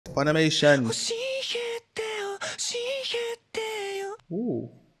Funimation. Ooh.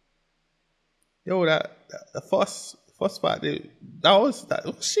 Yo, the first part, that was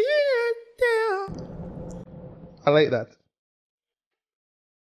shit. I like that.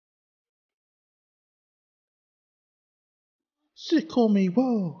 She call me,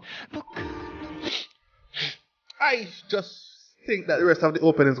 whoa. I just think that the rest of the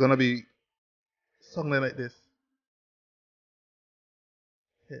opening is gonna be something like this.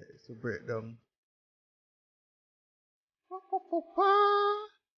 Yeah, it's a breakdown.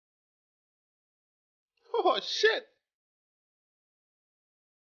 Oh shit!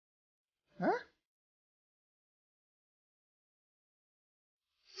 Huh?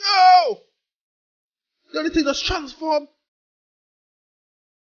 Yo! The only thing that's transformed.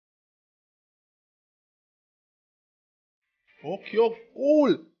 Okay, you're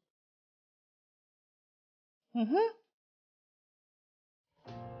cool. Mm-hmm.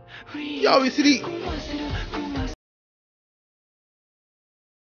 Yo, you see the.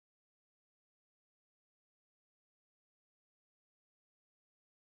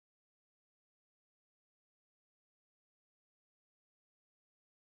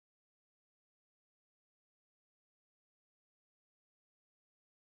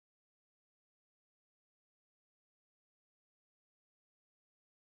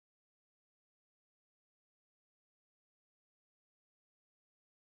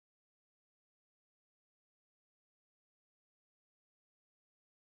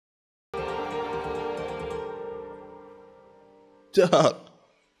 Dog.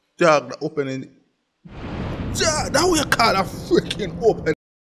 Dog, the opening. Dog, that what you call a freaking opening.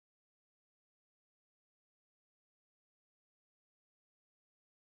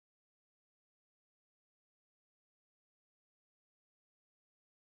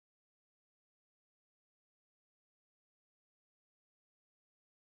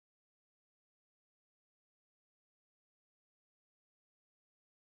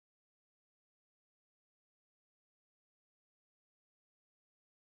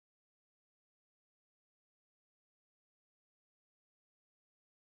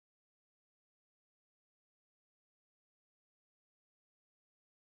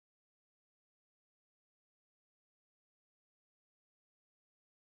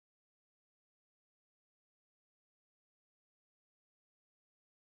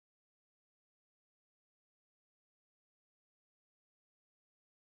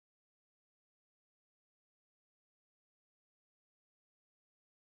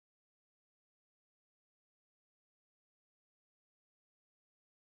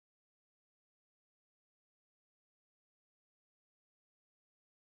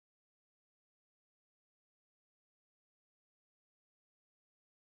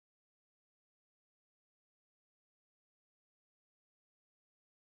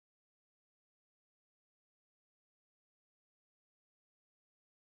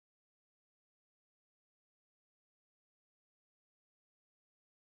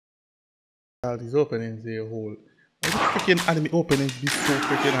 All these openings they hold. Why the freaking anime openings be so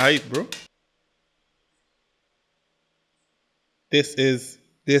freaking hype, bro? This is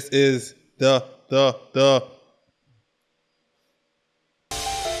the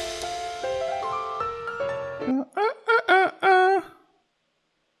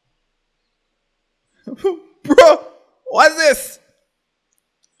bro, what's this?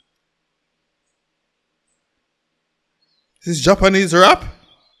 This is Japanese rap?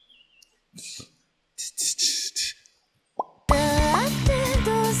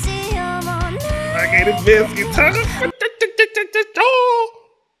 Okay, the bass guitar.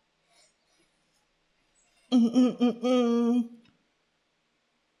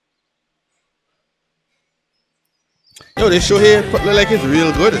 Yo, this show here look like it's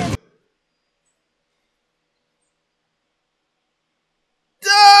real good.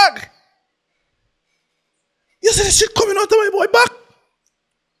 Dog! You see this shit coming out of my boy back?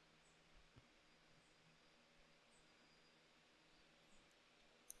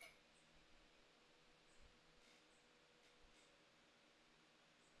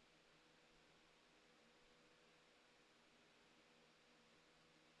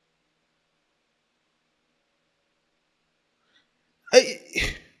 Hey.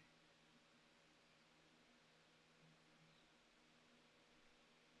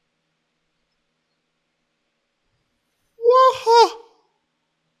 Whoa.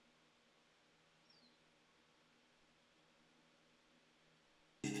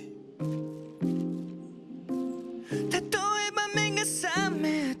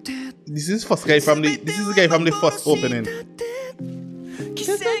 This is first guy from the. This is the guy from the first opening.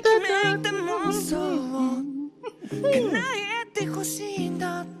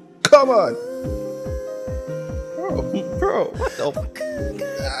 Yeah, man. Bro, what the?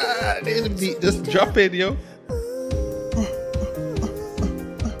 This beat just drop in, yo.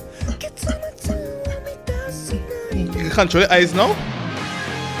 You can control your eyes now?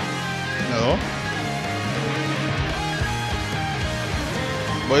 No.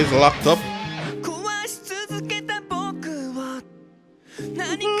 Boy, he's locked up.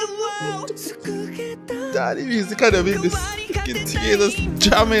 Daddy music kind of make this fucking tears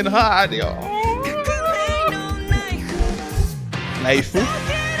jamming hard, yo. Knife.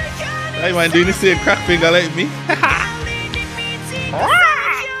 I mind doing the same crack finger like me.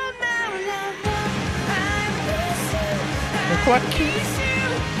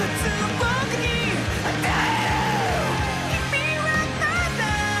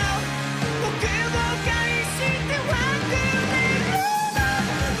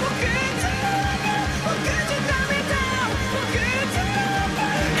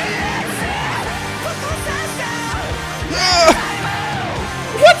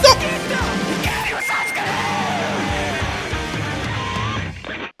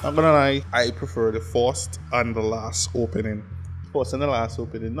 I'm gonna lie, I prefer the first and the last opening. First and the last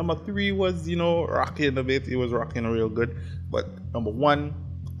opening. Number 3 was, you know, rocking a bit. It was rocking real good. But number 1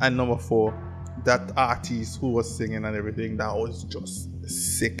 and number 4, that artist who was singing and everything, that was just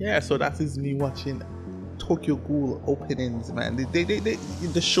sick. Yeah, so that is me watching Tokyo Ghoul openings, man.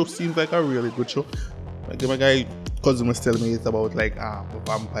 The show seems like a really good show. Like my guy cousin was telling me it's about like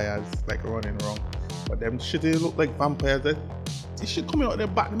vampires like running around. But them shit, they look like vampires. That this shit coming out their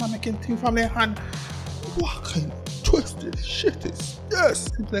back, them are making things from their hand. What kind of twisted shit is this?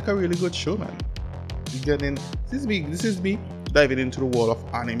 Seems like a really good show, man. This is me diving into the world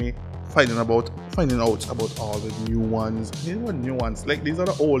of anime, finding out about all the new ones. These are new ones. Like these are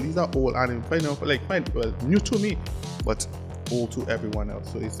old anime. Well, new to me, but old to everyone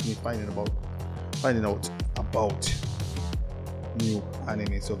else. So it's me finding out about new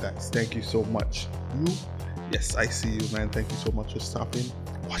anime. So guys, thank you so much. Yes, I see you, man. Thank you so much for stopping,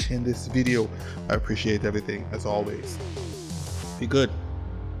 watching this video. I appreciate everything as always. Be good.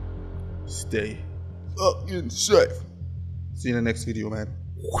 Stay fucking safe. See you in the next video, man.